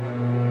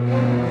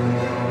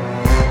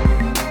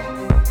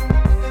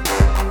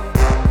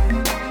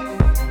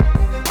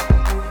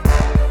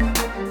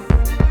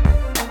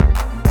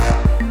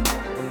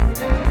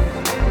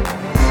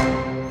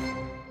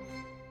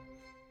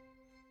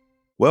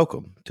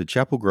Welcome to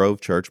Chapel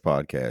Grove Church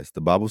Podcast,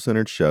 the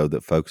Bible-centered show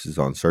that focuses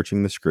on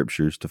searching the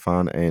scriptures to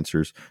find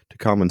answers to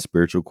common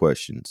spiritual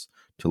questions.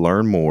 To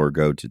learn more,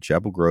 go to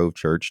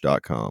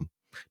chapelgrovechurch.com.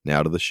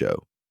 Now to the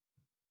show.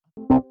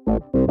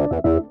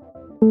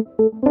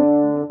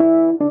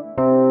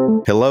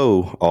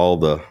 Hello, all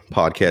the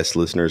podcast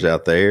listeners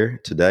out there.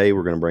 Today,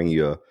 we're going to bring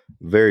you a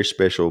very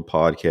special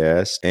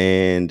podcast.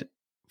 And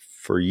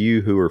for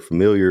you who are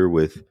familiar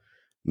with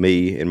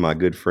me and my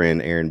good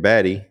friend Aaron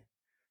Batty,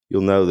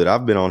 you'll know that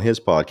I've been on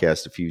his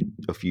podcast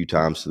a few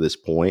times to this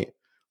point.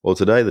 Well,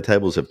 today the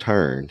tables have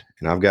turned,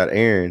 and I've got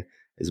Aaron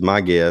as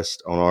my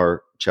guest on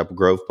our Chapel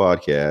Grove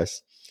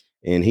podcast,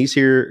 and he's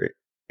here,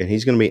 and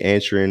he's going to be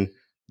answering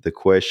the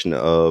question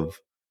of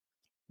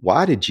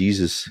why did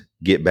Jesus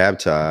get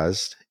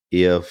baptized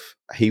if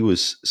he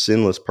was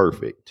sinless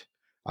perfect?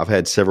 I've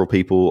had several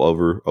people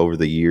over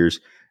the years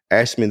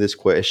ask me this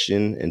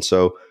question, and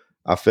so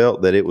I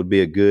felt that it would be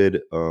a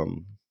good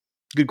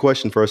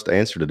question for us to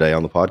answer today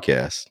on the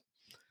podcast.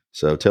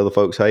 So tell the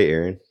folks, hey,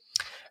 Aaron.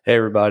 Hey,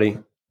 everybody.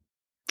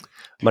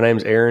 My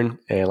name's Aaron,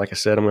 and like I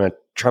said, I'm going to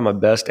try my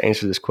best to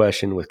answer this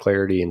question with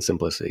clarity and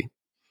simplicity.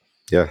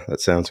 Yeah,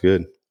 that sounds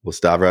good. Let's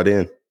dive right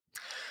in.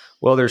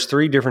 Well, there's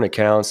three different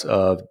accounts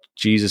of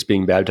Jesus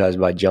being baptized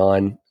by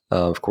John.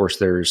 Of course,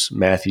 there's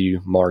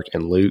Matthew, Mark,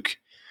 and Luke.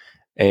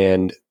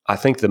 And I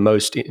think the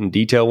most in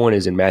detail one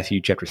is in Matthew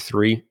chapter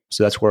 3.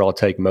 So that's where I'll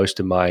take most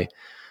of my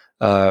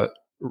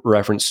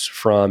reference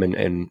from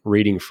and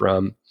reading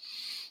from.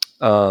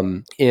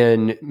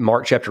 In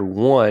Mark chapter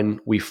 1,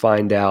 we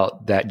find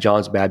out that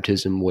John's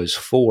baptism was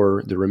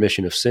for the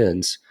remission of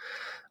sins.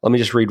 Let me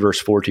just read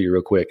verse 4 to you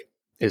real quick.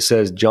 It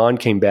says, John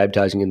came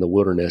baptizing in the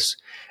wilderness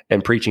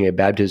and preaching a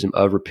baptism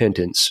of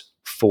repentance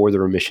for the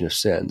remission of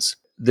sins.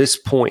 This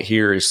point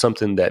here is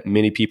something that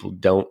many people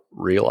don't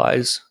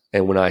realize.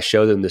 And when I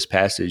show them this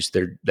passage,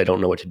 they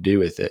don't know what to do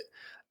with it.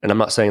 And I'm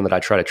not saying that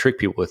I try to trick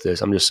people with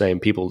this. I'm just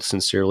saying people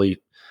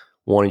sincerely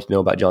wanting to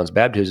know about John's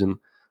baptism,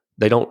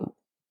 they don't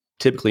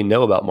typically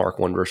know about Mark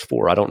 1 verse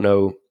 4. I don't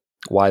know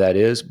why that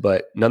is,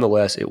 but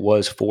nonetheless, it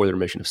was for the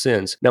remission of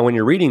sins. Now, when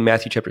you're reading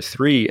Matthew chapter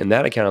 3 and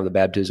that account of the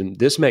baptism,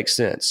 this makes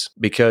sense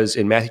because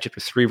in Matthew chapter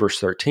 3 verse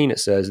 13,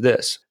 it says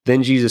this,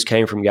 Then Jesus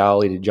came from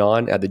Galilee to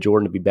John at the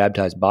Jordan to be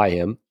baptized by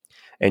him.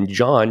 And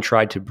John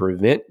tried to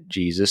prevent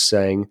Jesus,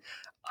 saying,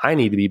 I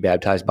need to be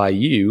baptized by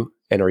you,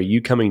 and are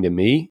you coming to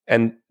me?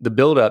 And the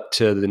build up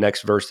to the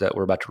next verse that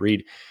we're about to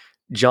read,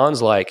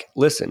 John's like,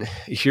 listen,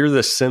 you're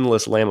the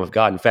sinless Lamb of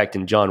God. In fact,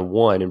 in John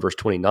 1, in verse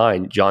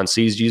 29, John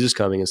sees Jesus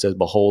coming and says,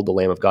 behold, the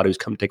Lamb of God who's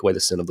come to take away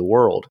the sin of the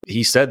world.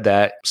 He said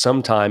that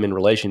sometime in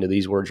relation to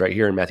these words right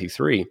here in Matthew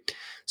 3.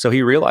 So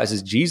he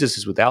realizes Jesus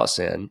is without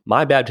sin.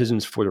 My baptism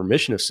is for the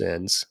remission of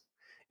sins.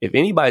 If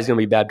anybody's going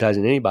to be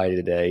baptizing anybody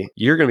today,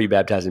 you're going to be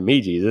baptizing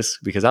me, Jesus,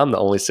 because I'm the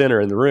only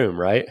sinner in the room,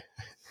 right?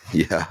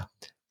 Yeah.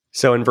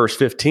 So in verse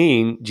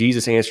 15,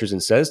 Jesus answers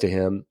and says to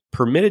him,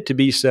 permit it to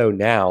be so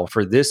now,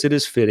 for this it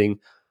is fitting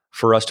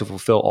for us to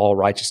fulfill all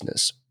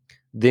righteousness.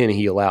 Then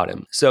he allowed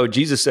him. So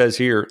Jesus says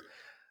here,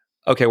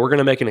 okay, we're going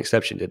to make an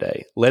exception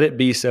today. Let it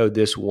be so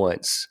this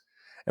once.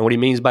 And what he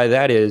means by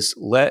that is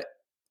let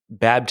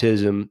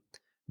baptism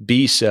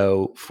be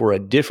so for a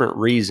different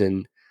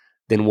reason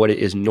than what it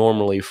is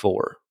normally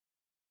for.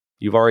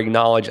 You've already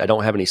acknowledged I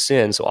don't have any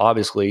sin, so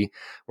obviously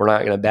we're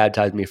not going to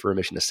baptize me for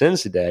remission of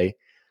sins today.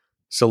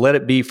 So let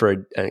it be for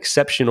an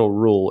exceptional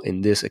rule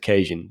in this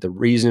occasion. The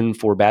reason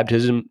for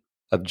baptism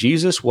of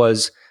Jesus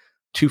was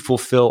to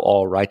fulfill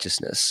all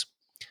righteousness.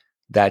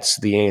 That's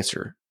the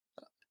answer.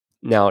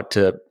 Now,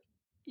 to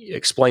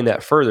explain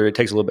that further, it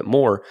takes a little bit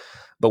more.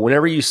 But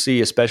whenever you see,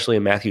 especially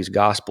in Matthew's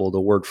gospel, the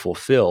word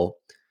fulfill,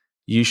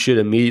 you should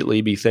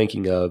immediately be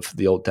thinking of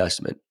the Old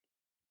Testament.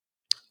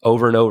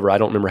 Over and over, I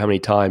don't remember how many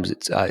times,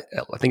 I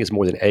think it's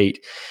more than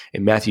 8.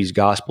 In Matthew's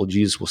gospel,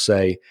 Jesus will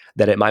say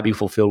that it might be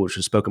fulfilled, which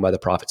was spoken by the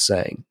prophet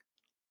saying.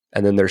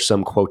 And then there's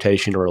some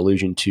quotation or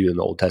allusion to in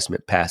the Old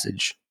Testament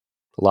passage,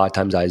 a lot of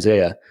times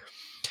Isaiah.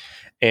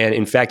 And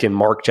in fact, in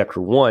Mark chapter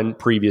 1,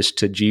 previous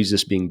to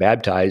Jesus being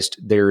baptized,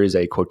 there is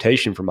a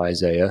quotation from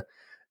Isaiah,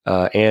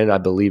 and I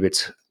believe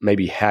it's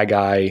maybe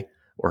Haggai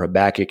or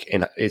Habakkuk,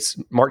 and it's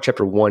Mark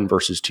chapter 1,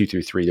 verses 2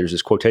 through 3. There's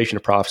this quotation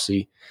of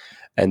prophecy,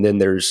 and then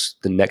there's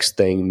the next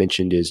thing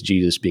mentioned is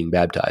Jesus being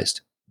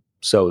baptized.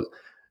 So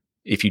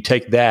if you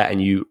take that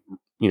and you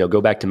go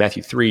back to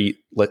Matthew 3,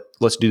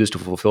 let's do this to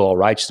fulfill all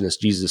righteousness.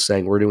 Jesus is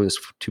saying we're doing this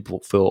to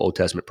fulfill Old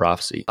Testament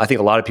prophecy. I think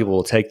a lot of people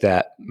will take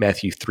that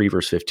Matthew 3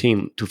 verse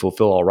 15 to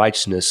fulfill all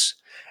righteousness,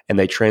 and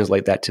they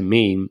translate that to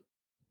mean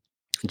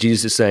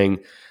Jesus is saying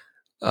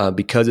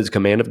because it's a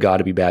command of God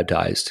to be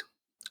baptized,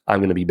 I'm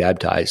going to be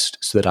baptized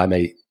so that I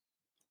may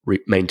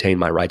maintain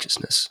my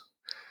righteousness.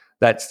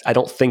 I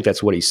don't think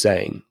that's what he's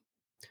saying.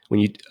 When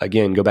you,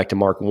 again, go back to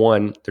Mark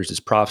 1, there's this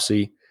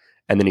prophecy,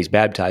 and then he's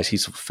baptized.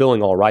 He's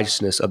fulfilling all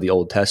righteousness of the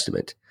Old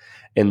Testament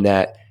in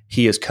that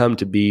he has come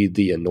to be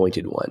the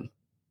anointed one.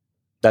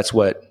 That's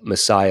what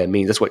Messiah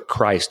means. That's what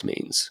Christ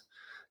means.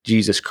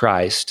 Jesus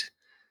Christ.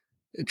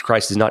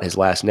 Christ is not his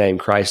last name.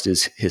 Christ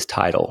is his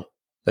title.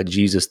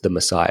 Jesus, the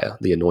Messiah,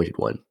 the anointed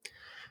one.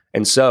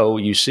 And so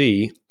you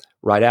see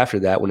right after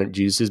that, when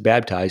Jesus is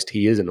baptized,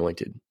 he is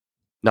anointed,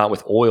 not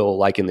with oil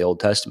like in the Old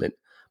Testament,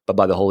 but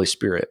by the Holy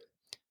Spirit.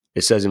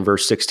 It says in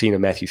verse 16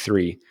 of Matthew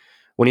 3,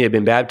 when he had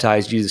been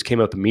baptized, Jesus came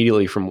up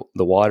immediately from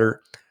the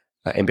water,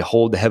 and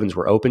behold, the heavens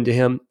were opened to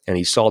him, and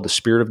he saw the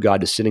Spirit of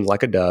God descending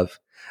like a dove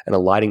and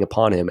alighting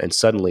upon him. And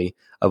suddenly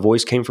a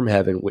voice came from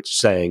heaven, which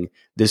saying,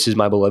 "This is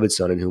my beloved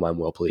Son, in whom I'm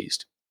well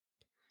pleased."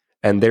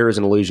 And there is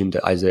an allusion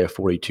to Isaiah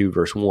 42,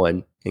 verse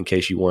 1, in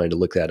case you wanted to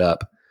look that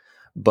up.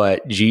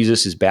 But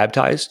Jesus is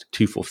baptized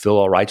to fulfill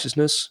all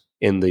righteousness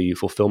in the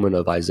fulfillment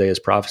of Isaiah's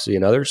prophecy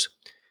and others.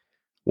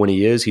 When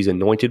he is, he's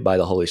anointed by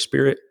the Holy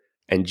Spirit,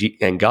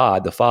 and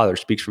God, the Father,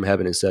 speaks from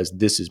heaven and says,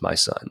 "This is my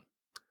Son."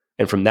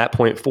 And from that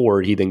point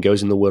forward, he then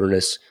goes in the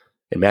wilderness,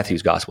 in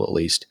Matthew's gospel at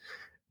least,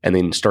 and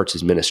then starts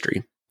his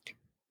ministry.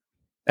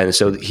 And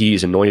so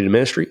he's anointed in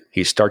ministry,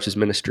 he starts his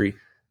ministry,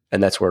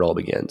 and that's where it all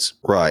begins.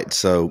 Right.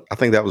 So I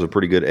think that was a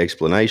pretty good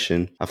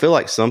explanation. I feel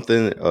like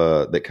something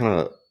that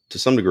kind of, to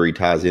some degree,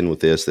 ties in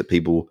with this that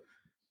people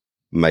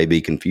may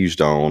be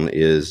confused on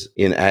is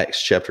in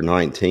Acts chapter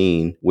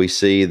 19, we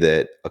see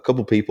that a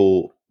couple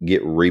people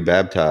get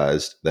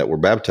rebaptized that were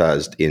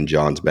baptized in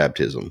John's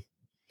baptism.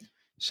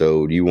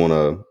 So do you want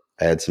to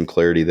add some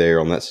clarity there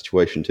on that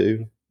situation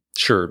too?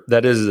 Sure.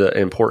 That is an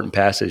important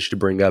passage to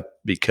bring up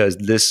because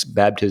this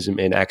baptism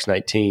in Acts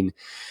 19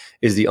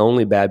 is the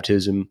only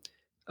baptism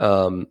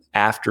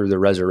after the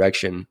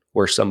resurrection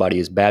where somebody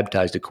is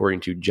baptized according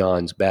to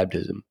John's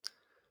baptism,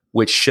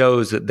 which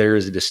shows that there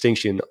is a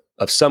distinction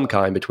of some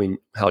kind between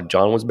how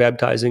John was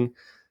baptizing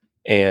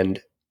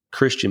and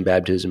Christian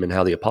baptism and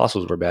how the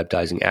apostles were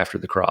baptizing after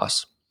the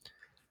cross.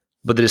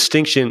 But the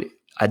distinction,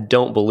 I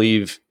don't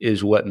believe,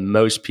 is what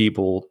most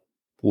people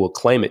will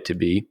claim it to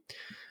be.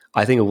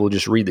 I think if we'll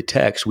just read the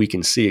text, we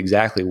can see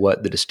exactly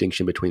what the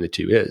distinction between the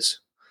two is.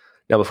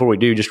 Now, before we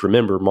do, just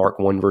remember Mark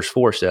 1 verse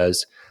 4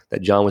 says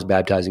that John was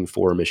baptizing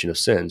for remission of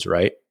sins,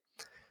 right?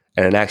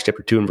 And in Acts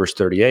chapter 2 and verse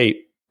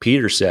 38,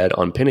 Peter said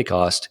on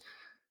Pentecost,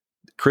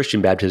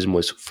 Christian baptism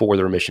was for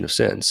the remission of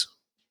sins.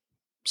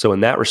 So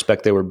in that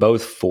respect, they were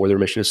both for the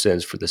remission of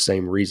sins for the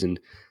same reason,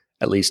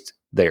 at least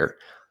there.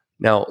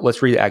 Now,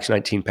 let's read the Acts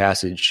 19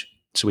 passage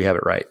so we have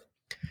it right.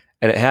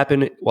 And it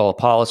happened while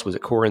Apollos was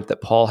at Corinth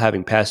that Paul,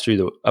 having passed through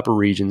the upper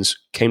regions,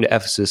 came to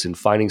Ephesus, and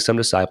finding some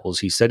disciples,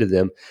 he said to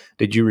them,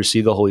 "Did you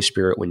receive the Holy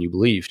Spirit when you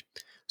believed?"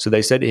 So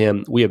they said to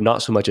him, "We have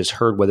not so much as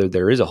heard whether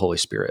there is a Holy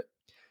Spirit."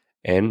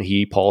 And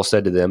Paul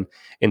said to them,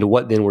 "Into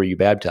what then were you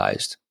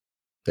baptized?"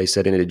 They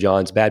said, "Into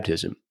John's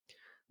baptism."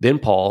 Then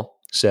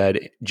Paul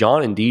said,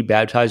 "John indeed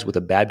baptized with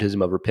a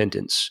baptism of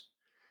repentance,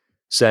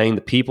 saying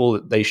the people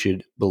that they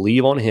should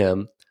believe on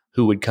him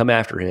who would come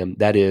after him,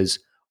 that is,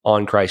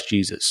 on Christ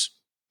Jesus."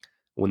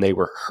 When they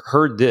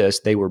heard this,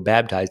 they were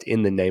baptized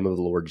in the name of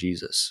the Lord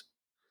Jesus.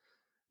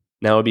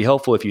 Now, it would be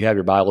helpful if you have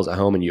your Bibles at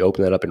home and you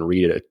open that up and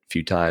read it a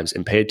few times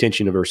and pay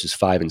attention to verses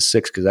 5 and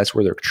 6, because that's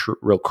where the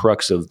real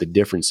crux of the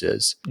difference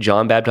is.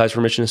 John baptized for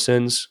remission of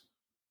sins.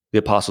 The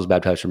apostles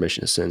baptized for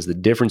remission of sins. The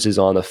difference is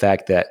on the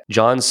fact that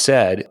John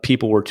said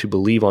people were to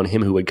believe on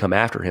him who would come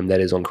after him, that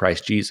is, on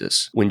Christ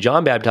Jesus. When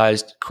John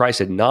baptized, Christ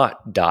had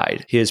not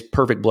died. His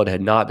perfect blood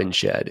had not been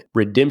shed.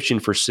 Redemption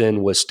for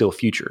sin was still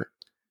future.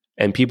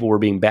 And people were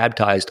being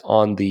baptized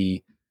on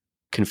the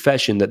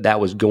confession that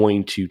that was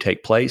going to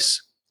take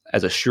place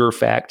as a sure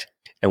fact.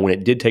 And when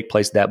it did take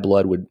place, that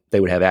blood they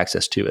would have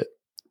access to it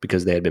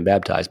because they had been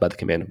baptized by the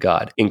command of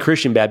God. In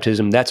Christian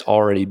baptism, that's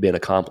already been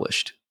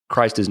accomplished.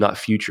 Christ is not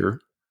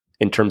future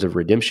in terms of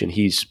redemption.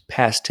 He's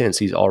past tense.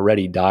 He's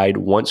already died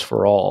once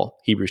for all,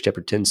 Hebrews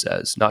chapter 10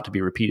 says, not to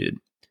be repeated.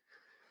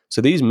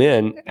 So these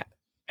men,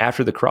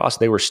 after the cross,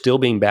 they were still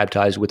being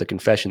baptized with a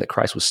confession that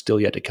Christ was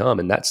still yet to come,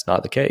 and that's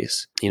not the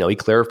case. He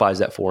clarifies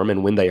that for them,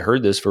 and when they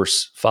heard this,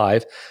 verse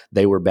 5,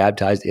 they were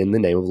baptized in the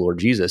name of the Lord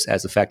Jesus,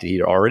 as the fact that he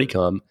had already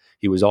come,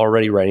 he was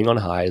already reigning on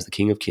high as the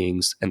King of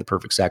Kings and the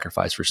perfect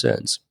sacrifice for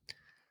sins.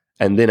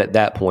 And then at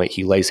that point,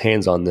 he lays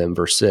hands on them,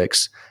 verse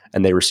 6,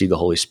 and they receive the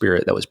Holy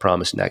Spirit that was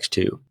promised in Acts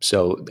 2.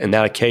 So in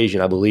that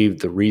occasion, I believe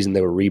the reason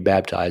they were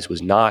rebaptized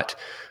was not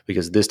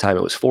because this time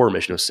it was for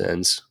remission of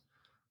sins.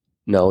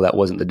 No, that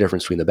wasn't the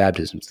difference between the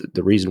baptisms.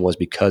 The reason was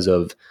because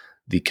of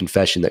the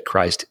confession that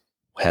Christ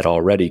had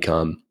already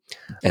come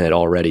and had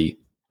already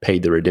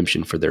paid the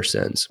redemption for their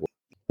sins.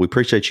 We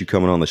appreciate you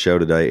coming on the show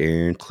today,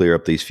 Aaron. Clear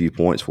up these few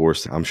points for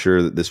us. I'm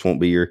sure that this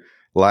won't be your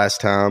last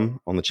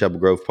time on the Chapel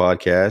Grove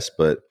podcast,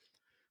 but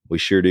we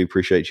sure do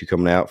appreciate you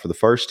coming out for the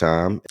first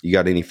time. You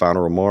got any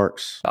final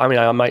remarks? I mean,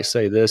 I might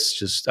say this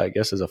just, I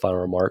guess, as a final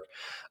remark.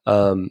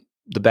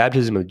 The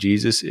baptism of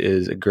Jesus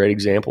is a great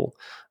example,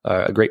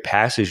 a great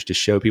passage to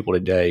show people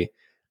today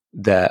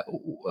that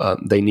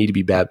they need to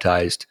be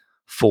baptized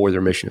for the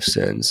remission of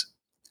sins.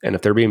 And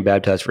if they're being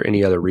baptized for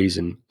any other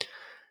reason,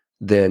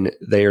 then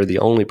they are the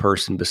only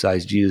person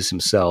besides Jesus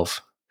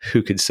himself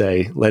who could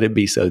say, "Let it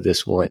be so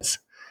this once."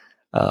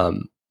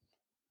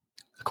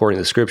 According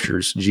to the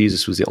scriptures,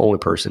 Jesus was the only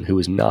person who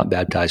was not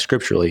baptized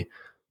scripturally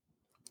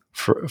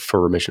for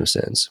remission of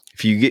sins.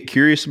 If you get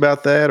curious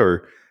about that,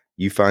 or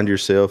you find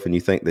yourself and you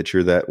think that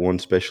you're that one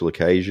special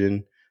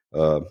occasion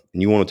and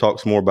you want to talk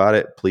some more about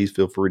it, please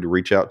feel free to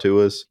reach out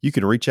to us. You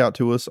can reach out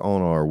to us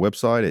on our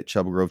website at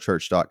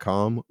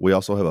chubblegrovechurch.com. We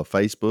also have a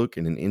Facebook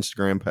and an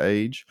Instagram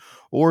page.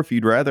 Or if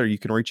you'd rather, you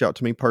can reach out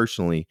to me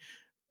personally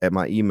at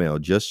my email,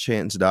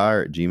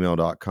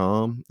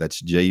 justchancedyer@gmail.com.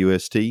 That's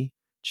JUST,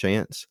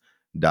 Chance,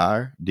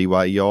 Dyer,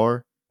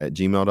 DYER,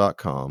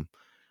 @gmail.com.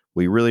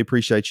 We really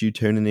appreciate you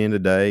tuning in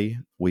today.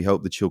 We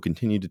hope that you'll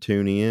continue to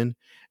tune in,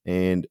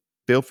 and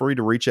feel free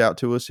to reach out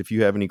to us if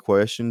you have any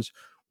questions.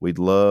 We'd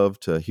love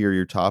to hear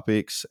your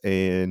topics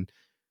and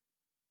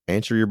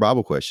answer your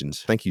Bible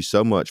questions. Thank you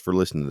so much for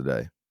listening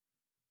today.